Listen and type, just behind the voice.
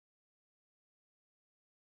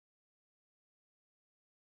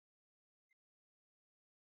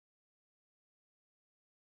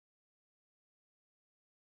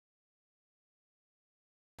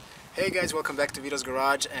Hey guys, welcome back to VITO'S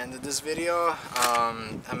Garage, and in this video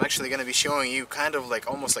I'm actually going to be showing you kind of like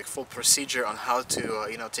almost like full procedure on how to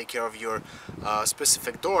take care of your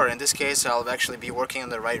specific door. In this case I'll actually be working on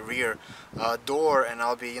the right rear door, and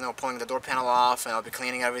I'll be pulling the door panel off, and I'll be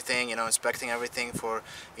cleaning everything, inspecting everything for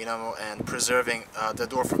and preserving the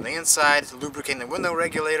door from the inside, lubricating the window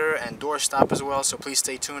regulator and door stop as well. So please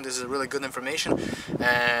stay tuned. This is really good information,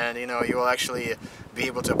 and you will actually be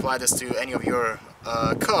able to apply this to any of your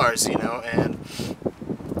cars, and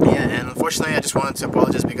yeah, and unfortunately I just wanted to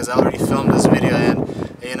apologize because I already filmed this video,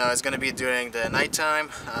 and it's going to be during the nighttime,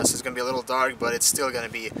 so it's going to be a little dark, but it's still going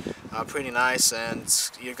to be pretty nice,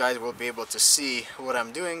 and you guys will be able to see what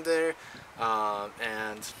I'm doing there.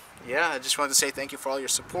 And yeah, I just wanted to say thank you for all your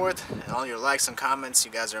support and all your likes and comments.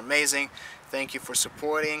 You guys are amazing. Thank you for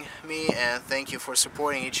supporting me, and thank you for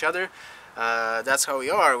supporting each other. That's how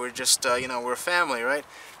we are. We're just we're family, right?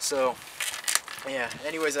 So yeah,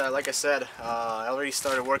 anyways, like I said, I already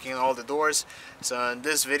started working on all the doors, so in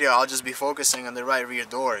this video I'll just be focusing on the right rear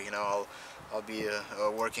door. I'll be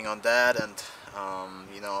working on that, and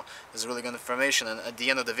this is really good information, and at the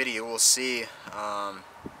end of the video you will see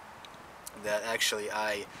that actually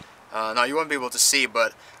now you won't be able to see,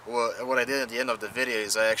 but what I did at the end of the video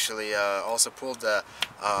is I actually also pulled the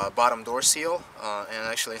bottom door seal and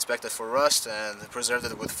actually inspected for rust and preserved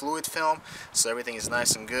it with fluid film, so everything is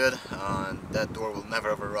nice and good, and that door will never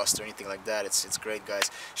ever rust or anything like that. It's great, guys.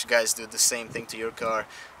 You should guys do the same thing to your car.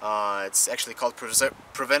 It's actually called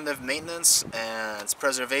preventive maintenance, and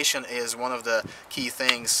preservation is one of the key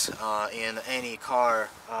things in any car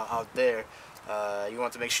out there. You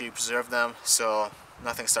want to make sure you preserve them so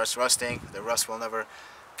nothing starts rusting. The rust will never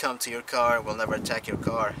come to your car, will never attack your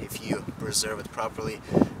car if you preserve it properly,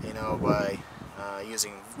 by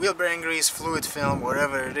using wheel bearing grease, fluid film,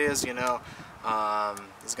 whatever it is,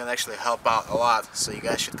 it's gonna actually help out a lot, so you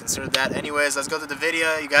guys should consider that. Anyways, let's go to the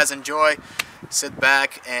video. You guys enjoy, sit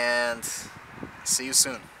back, and see you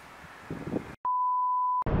soon.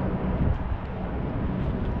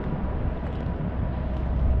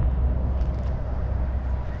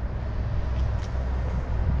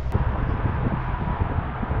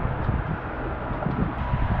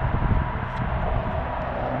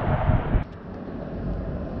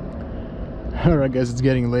 Alright guys, it's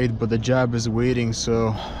getting late, but the job is waiting,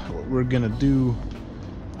 so what we're gonna do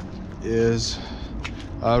is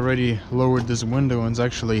I already lowered this window, and it's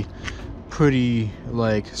actually pretty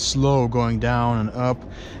like slow going down and up,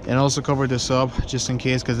 and also cover this up just in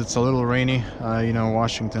case because it's a little rainy,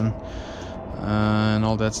 Washington and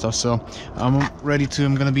all that stuff. So I'm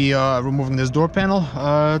gonna be removing this door panel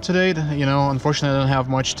today. Unfortunately I don't have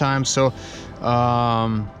much time, so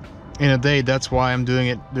in a day, that's why I'm doing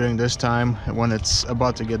it during this time when it's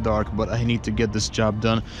about to get dark, but I need to get this job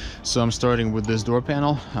done. So I'm starting with this door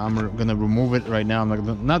panel. I'm gonna remove it right now.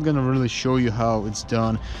 I'm not gonna really show you how it's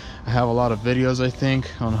done. I have a lot of videos, I think,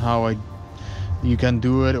 on how you can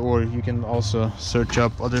do it, or you can also search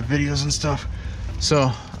up other videos and stuff.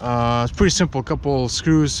 So it's pretty simple. Couple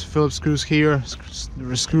screws, Phillips screws here,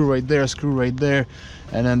 screw right there,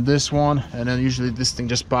 and then this one, and then usually this thing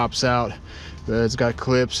just pops out. It's got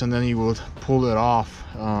clips, and then you will pull it off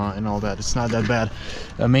and all that. It's not that bad.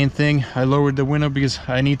 The main thing, I lowered the window because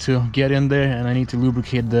I need to get in there, and I need to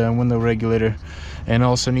lubricate the window regulator, and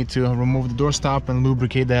also need to remove the door stop and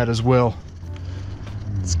lubricate that as well.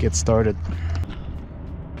 Let's get started.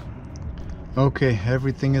 Okay,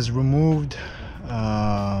 everything is removed,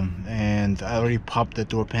 and I already popped the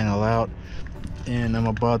door panel out, and I'm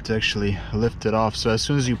about to actually lift it off. So as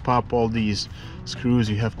soon as you pop all these screws,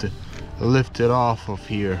 you have to lift it off of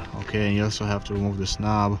here, okay? And you also have to remove this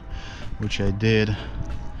knob, which I did.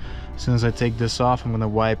 As soon as I take this off, I'm gonna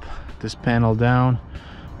wipe this panel down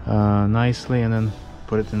nicely, and then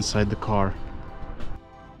put it inside the car.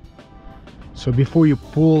 So before you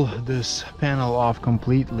pull this panel off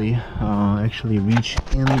completely, actually reach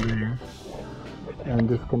in there and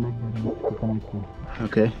disconnect the connector,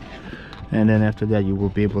 okay? And then after that you will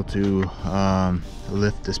be able to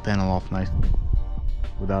lift this panel off nicely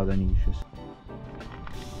without any issues.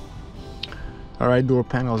 Alright, door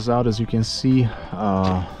panel is out. As you can see,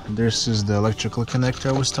 this is the electrical connector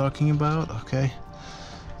I was talking about, okay?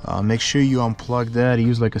 Make sure you unplug that.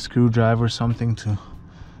 Use like a screwdriver or something to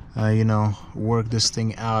work this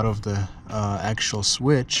thing out of the actual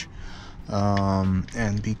switch,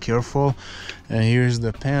 and be careful. And here's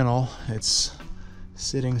the panel. It's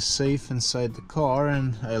sitting safe inside the car,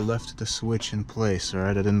 and I left the switch in place.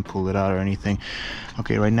 Alright, I didn't pull it out or anything.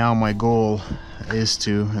 Okay, right now my goal is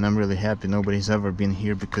to, and I'm really happy nobody's ever been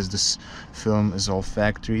here because this film is all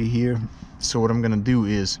factory here. So what I'm gonna do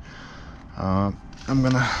is I'm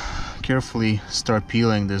gonna carefully start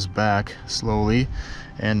peeling this back slowly,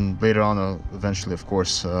 and later on I'll eventually, of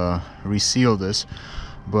course, reseal this.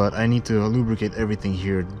 But I need to lubricate everything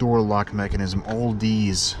here. Door lock mechanism, all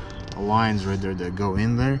these lines right there that go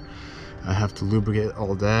in there, I have to lubricate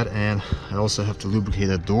all that. And I also have to lubricate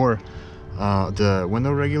the door, the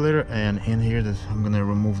window regulator, and in here that I'm gonna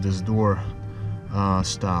remove this door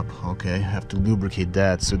stop. Okay, I have to lubricate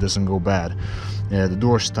that so it doesn't go bad. Yeah, the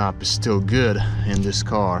door stop is still good in this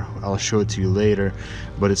car. I'll show it to you later,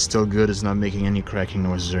 but it's still good. It's not making any cracking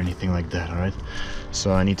noises or anything like that. All right,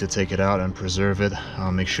 so I need to take it out and preserve it.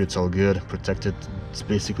 I'll make sure it's all good, protect it. It's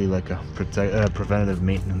basically like a preventative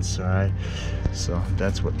maintenance. All right, so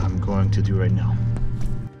that's what I'm going to do right now.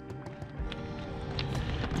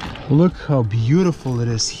 Look how beautiful it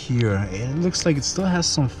is here. It looks like it still has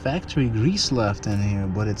some factory grease left in here,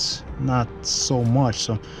 but it's not so much.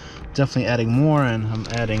 So definitely adding more, and I'm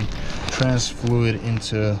adding trans fluid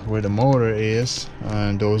into where the motor is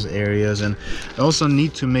and those areas. And I also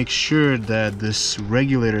need to make sure that this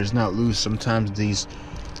regulator is not loose. Sometimes these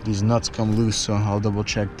nuts come loose, so I'll double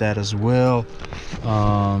check that as well.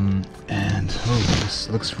 And oh, this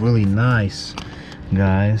looks really nice,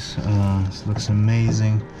 guys. This looks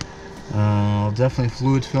amazing. I'll definitely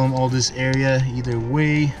fluid film all this area either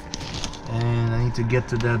way, and I need to get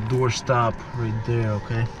to that door stop right there.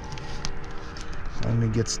 Okay, let me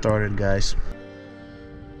get started, guys.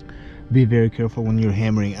 Be very careful when you're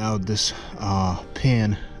hammering out this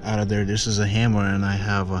pin out of there. This is a hammer, and I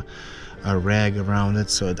have a rag around it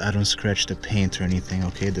so I don't scratch the paint or anything.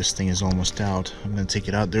 Okay, this thing is almost out. I'm gonna take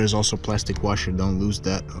it out. There's also plastic washer, don't lose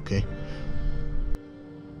that. Okay,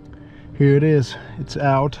 here it is, it's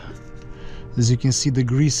out. As you can see, the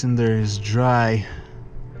grease in there is dry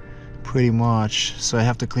pretty much, so I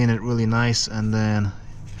have to clean it really nice and then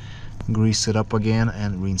grease it up again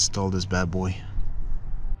and reinstall this bad boy.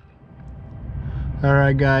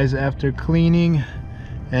 Alright guys, after cleaning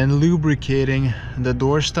and lubricating the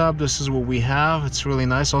door stop, this is what we have. It's really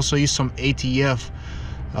nice. Also use some ATF,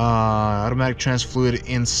 automatic trans fluid,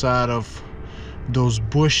 inside of those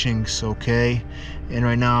bushings. Okay, and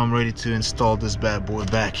right now I'm ready to install this bad boy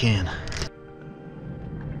back in.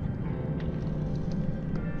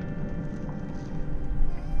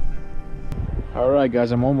 Alright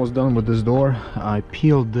guys, I'm almost done with this door. I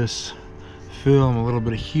peeled this film a little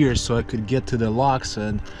bit here so I could get to the locks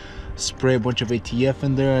and spray a bunch of ATF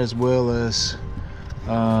in there, as well as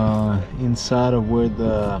inside of where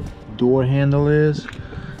the door handle is,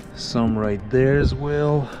 some right there as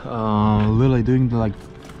well. Literally doing the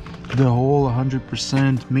whole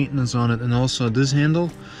 100% maintenance on it. And also this handle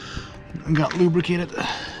got lubricated.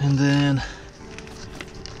 And then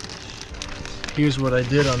here's what I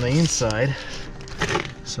did on the inside.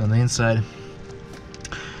 So on the inside,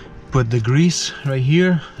 put the grease right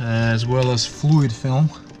here, as well as fluid film.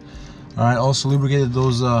 All right, also lubricated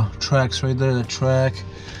those tracks right there, the track,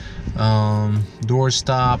 door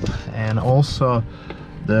stop, and also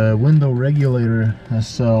the window regulator.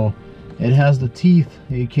 So it has the teeth.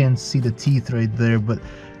 You can't see the teeth right there, but it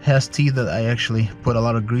has teeth that I actually put a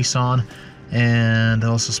lot of grease on, and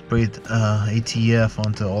also sprayed ATF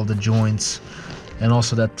onto all the joints. And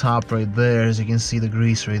also that top right there, as you can see the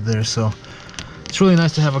grease right there. So it's really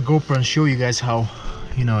nice to have a GoPro and show you guys how,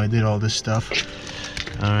 you know, I did all this stuff.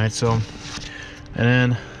 All right, so,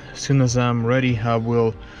 and then as soon as I'm ready, I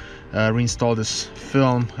will reinstall this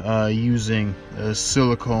film using a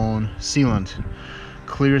silicone sealant,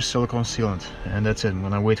 clear silicone sealant. And that's it. I'm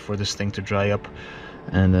gonna wait for this thing to dry up,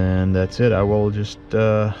 and then that's it. I will just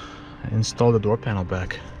install the door panel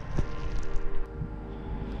back.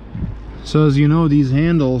 So as you know, these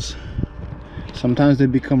handles, sometimes they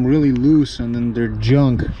become really loose and then they're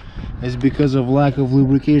junk. It's because of lack of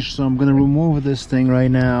lubrication. So I'm gonna remove this thing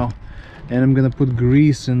right now, and I'm gonna put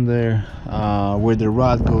grease in there where the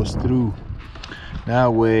rod goes through.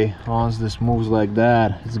 That way, once this moves like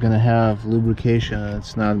that, it's gonna have lubrication and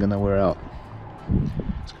it's not gonna wear out.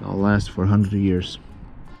 It's gonna last for 100 years.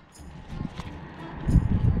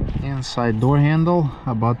 Inside door handle,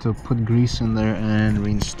 about to put grease in there and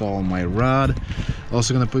reinstall my rod.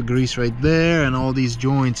 Also gonna put grease right there and all these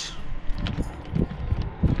joints.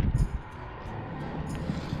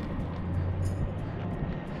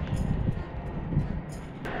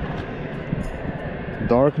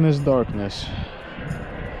 Darkness,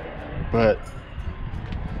 but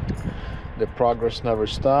the progress never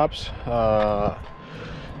stops.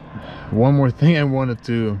 One more thing I wanted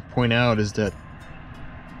to point out is that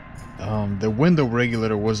the window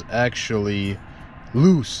regulator was actually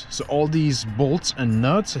loose. So all these bolts and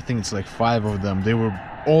nuts, I think it's like 5 of them, they were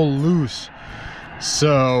all loose.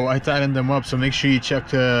 So I tightened them up, so make sure you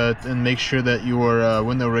check and make sure that your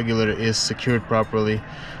window regulator is secured properly.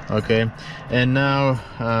 Okay, and now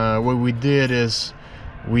what we did is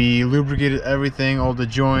we lubricated everything, all the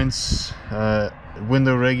joints,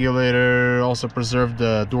 window regulator, also preserved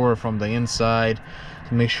the door from the inside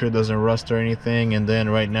to make sure it doesn't rust or anything. And then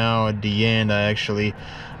right now at the end I actually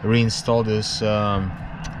reinstalled this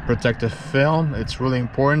protective film. It's really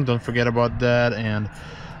important, don't forget about that. And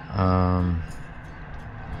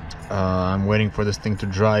I'm waiting for this thing to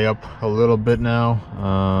dry up a little bit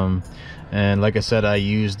now. And like I said, I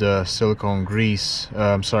used silicone grease,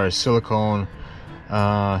 silicone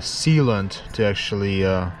sealant to actually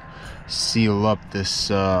seal up this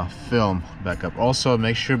film back up. Also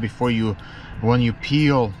make sure when you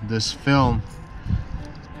peel this film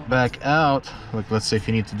back out, like let's say if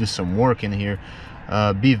you need to do some work in here,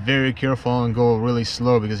 be very careful and go really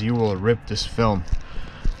slow because you will rip this film.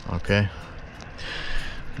 Okay.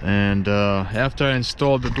 And after I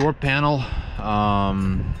install the door panel,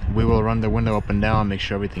 we will run the window up and down, make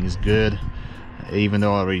sure everything is good. Even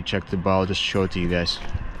though I already checked it, but I'll just show it to you guys.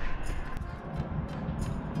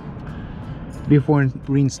 Before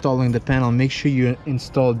reinstalling the panel, make sure you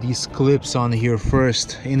install these clips on here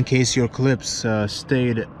first, in case your clips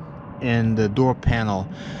stayed in the door panel.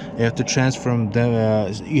 You have to transfer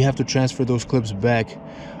those clips back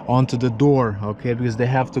onto the door, okay, because they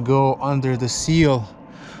have to go under the seal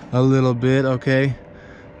a little bit, okay,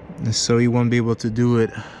 so you won't be able to do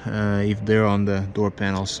it if they're on the door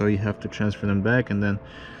panel. So you have to transfer them back, and then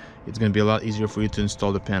it's going to be a lot easier for you to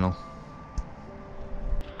install the panel.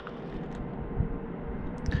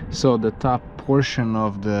 So the top portion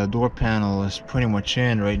of the door panel is pretty much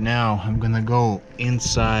in right now. I'm gonna go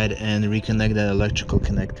inside and reconnect that electrical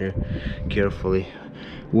connector carefully.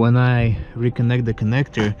 When I reconnect the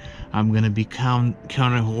connector, I'm gonna be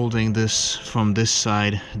counter holding this from this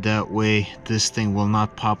side, that way this thing will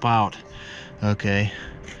not pop out. Okay,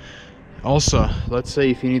 also let's say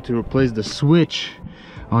if you need to replace the switch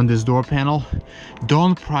on this door panel,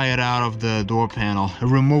 don't pry it out of the door panel.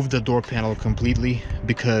 Remove the door panel completely,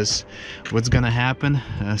 because what's gonna happen,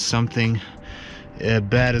 something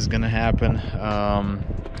bad is gonna happen.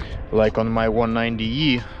 Like on my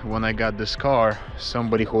 190E, when I got this car,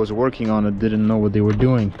 somebody who was working on it didn't know what they were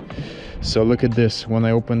doing. So look at this. When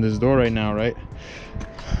I open this door right now, right,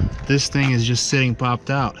 this thing is just sitting popped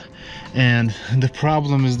out. And the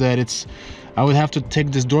problem is that I would have to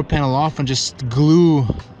take this door panel off and just glue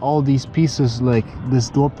all these pieces, like this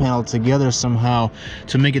door panel, together somehow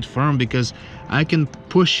to make it firm, because I can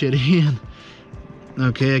push it in.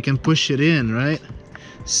 Okay, I can push it in, right?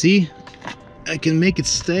 See, I can make it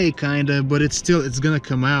stay kinda, but it's gonna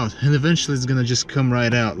come out, and eventually it's gonna just come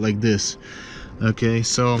right out like this. Okay,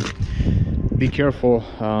 so be careful.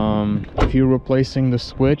 If you're replacing the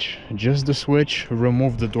switch, just the switch,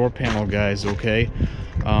 remove the door panel, guys. Okay,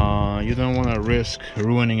 you don't want to risk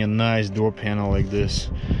ruining a nice door panel like this.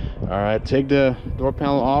 All right, take the door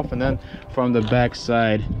panel off, and then from the back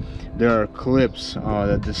side there are clips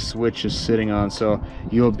that the switch is sitting on, so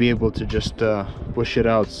you'll be able to just push it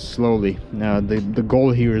out slowly. Now the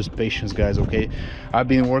goal here is patience, guys. Okay, I've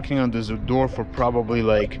been working on this door for probably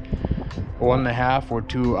like 1.5 or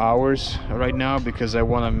 2 hours right now, because I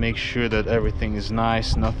want to make sure that everything is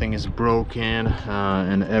nice, nothing is broken,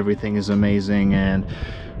 and everything is amazing. And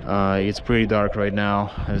it's pretty dark right now,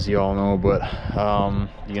 as you all know, but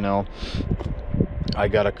you know, I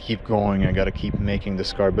gotta keep going. I gotta keep making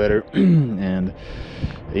this car better. And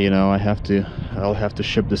you know, I'll have to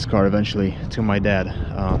ship this car eventually to my dad.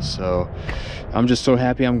 So I'm just so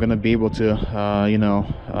happy I'm gonna be able to you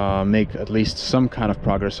know, make at least some kind of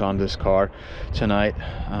progress on this car tonight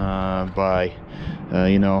by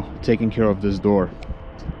you know, taking care of this door.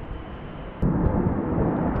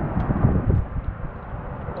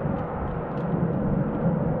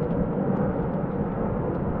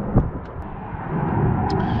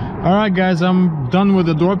 Alright guys, I'm done with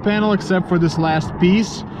the door panel except for this last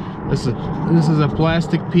piece. This is a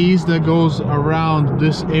plastic piece that goes around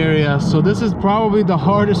this area. So this is probably the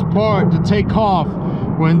hardest part to take off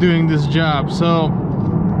when doing this job. So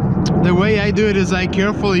the way I do it is I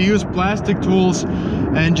carefully use plastic tools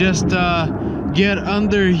and just get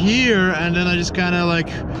under here, and then I just kind of like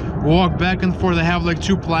walk back and forth. I have like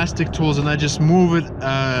 2 plastic tools, and I just move it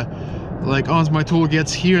like once my tool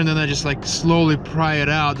gets here, and then I just like slowly pry it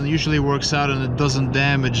out, and it usually works out and it doesn't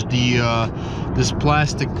damage the this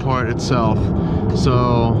plastic part itself.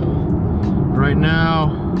 So right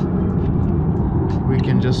now we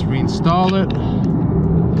can just reinstall it.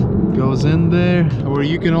 Goes in there. Or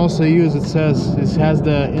you can also use, it has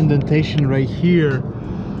the indentation right here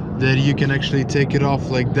that you can actually take it off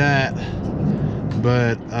like that,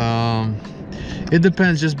 but it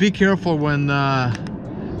depends. Just be careful when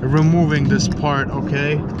removing this part,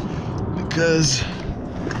 okay? Because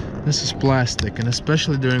this is plastic, and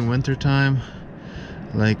especially during winter time,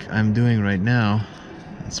 like I'm doing right now,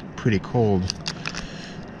 it's pretty cold.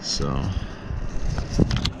 So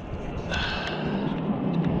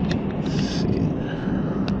let's see.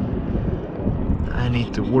 I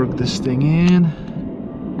need to work this thing in.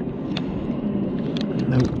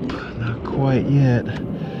 Nope, not quite yet.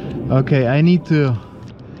 Okay,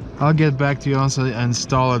 I'll get back to you once I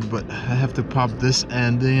install it, but I have to pop this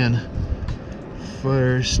end in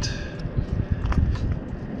first.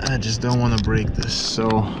 I just don't want to break this, so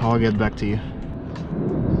I'll get back to you.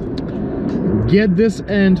 Get this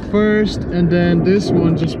end first, and then this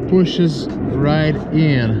one just pushes right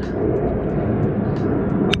in.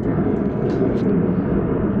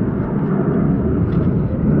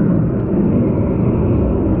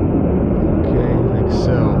 Okay, like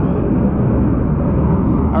so.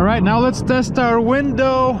 All right, now let's test our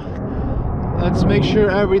window. Let's make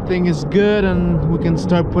sure everything is good and we can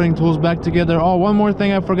start putting tools back together. Oh, one more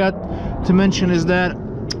thing I forgot to mention is that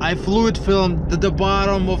I fluid filmed the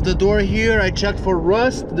bottom of the door here. I checked for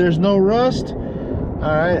rust. There's no rust.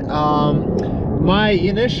 All right. My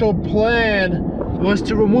initial plan was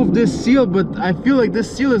to remove this seal, but I feel like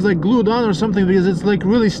this seal is like glued on or something because it's like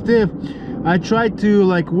really stiff. I tried to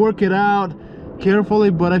like work it out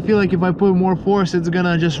carefully, but I feel like if I put more force, it's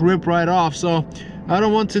gonna just rip right off. So I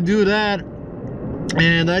don't want to do that.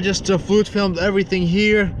 And I just fluid filmed everything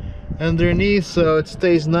here underneath, so it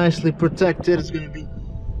stays nicely protected. It's gonna be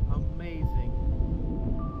amazing.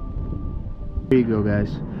 There you go,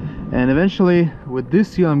 guys. And eventually with this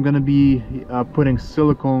seal I'm gonna be putting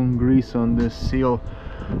silicone grease on this seal,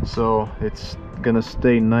 so it's gonna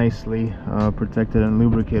stay nicely protected and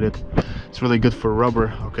lubricated. It's really good for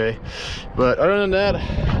rubber, okay? But other than that,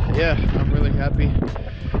 yeah, I'm really happy.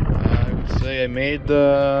 I would say I made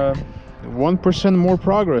 1% more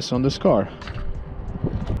progress on this car.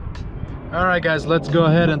 All right, guys, let's go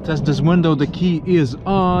ahead and test this window. The key is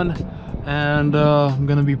on, and I'm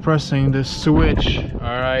gonna be pressing this switch. All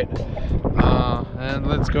right, and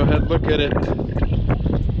let's go ahead and look at it.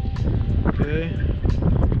 Okay,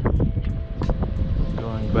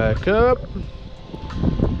 going back up.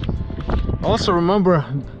 Also remember,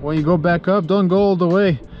 when you go back up, don't go all the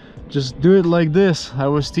way, just do it like this. I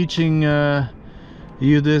was teaching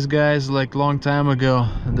you this, guys, like long time ago,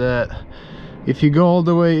 that if you go all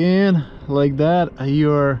the way in like that,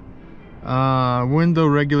 your window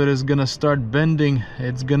regulator is gonna start bending.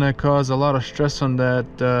 It's gonna cause a lot of stress on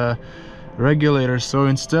that regulator. So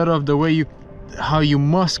instead of the way how you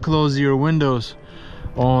must close your windows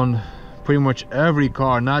on pretty much every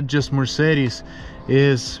car, not just Mercedes,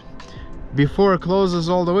 is before it closes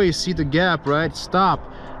all the way, you see the gap, right? Stop,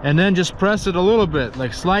 and then just press it a little bit,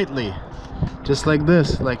 like slightly, just like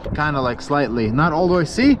this, like kind of like slightly, not all the way.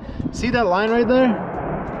 See that line right there?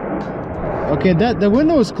 Okay, that the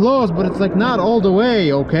window is closed, but it's like not all the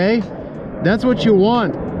way. Okay, that's what you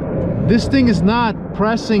want. This thing is not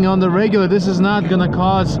pressing on the regulator. This is not gonna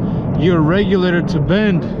cause your regulator to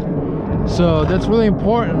bend, so that's really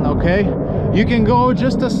important. Okay, you can go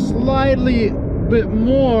just a slightly bit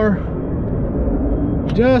more,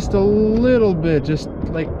 just a little bit, just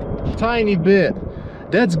like tiny bit.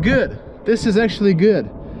 That's good. This is actually good.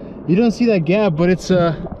 You don't see that gap, but it's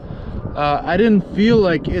I didn't feel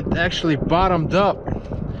like it actually bottomed up,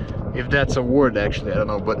 if that's a word. Actually, I don't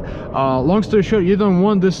know, but long story short, you don't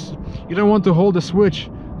want to hold the switch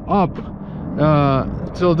up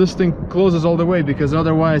till this thing closes all the way, because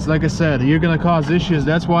otherwise, like I said, you're gonna cause issues.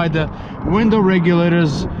 That's why the window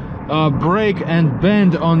regulators break and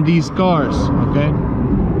bend on these cars. Okay.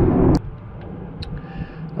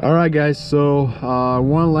 All right, guys, so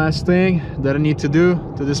one last thing that I need to do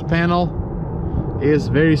to this panel is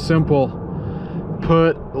very simple.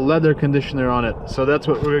 Put leather conditioner on it. So that's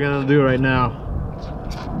what we're gonna do right now.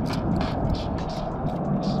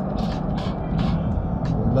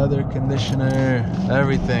 Leather conditioner,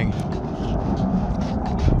 everything.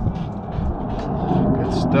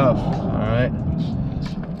 Good stuff. All right.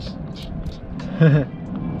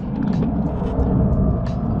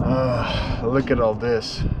 Look at all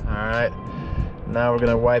this. All right, now we're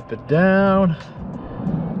gonna wipe it down,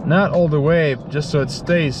 not all the way, just so it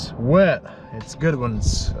stays wet. It's good when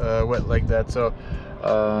it's wet like that, so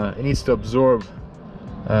it needs to absorb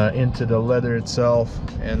into the leather itself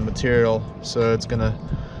and material, so it's gonna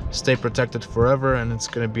stay protected forever, and it's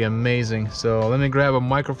gonna be amazing. So let me grab a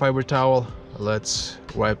microfiber towel. Let's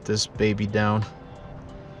wipe this baby down.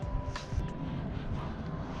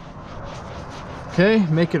 Okay,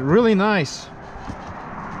 make it really nice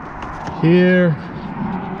here,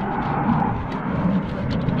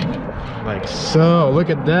 like so. Look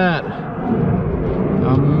at that,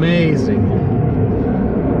 amazing,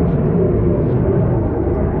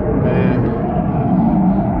 man.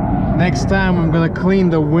 Next time I'm gonna clean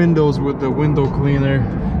the windows with the window cleaner.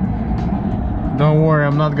 Don't worry,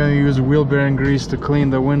 I'm not gonna use wheel bearing grease to clean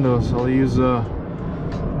the windows. I'll use a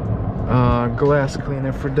glass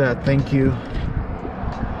cleaner for that. Thank you.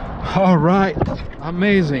 All right,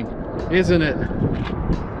 amazing, isn't it?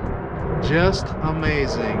 Just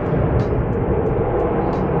amazing.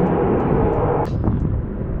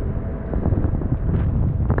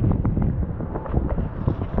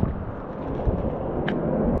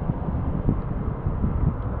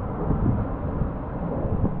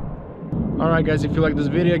 Alright guys, if you like this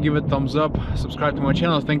video, give it a thumbs up, subscribe to my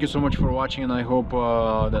channel. Thank you so much for watching, and I hope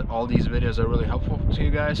that all these videos are really helpful to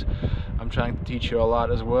you guys. I'm trying to teach you a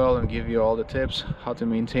lot as well and give you all the tips how to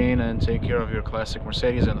maintain and take care of your classic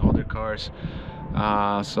Mercedes and other cars.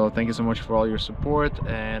 So thank you so much for all your support,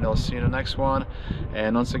 and I'll see you in the next one.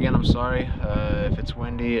 And once again, I'm sorry if it's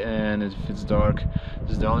windy and if it's dark.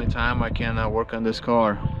 This is the only time I can work on this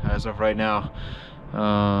car as of right now.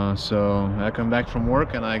 So I come back from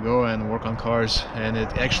work and I go and work on cars, and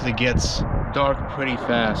it actually gets dark pretty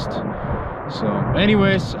fast. So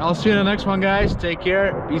anyways, I'll see you in the next one, guys. Take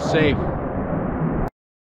care, be safe.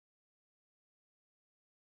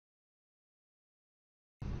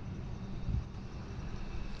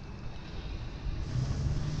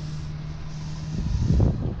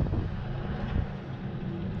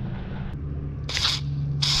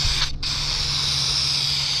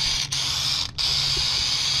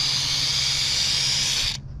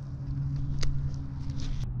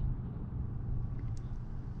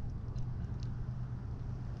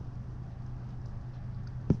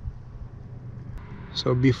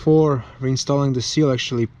 So before reinstalling the seal,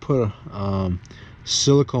 actually put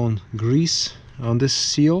silicone grease on this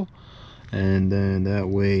seal, and then that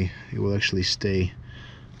way it will actually stay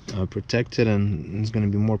protected, and it's going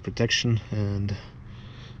to be more protection and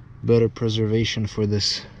better preservation for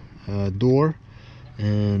this door.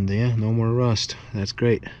 And yeah, no more rust. That's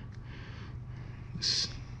great.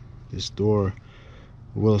 This door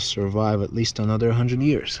will survive at least another 100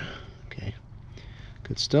 years. Okay,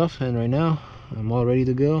 good stuff. And right now I'm all ready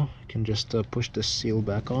to go. I can just push the seal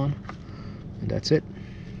back on, and that's it.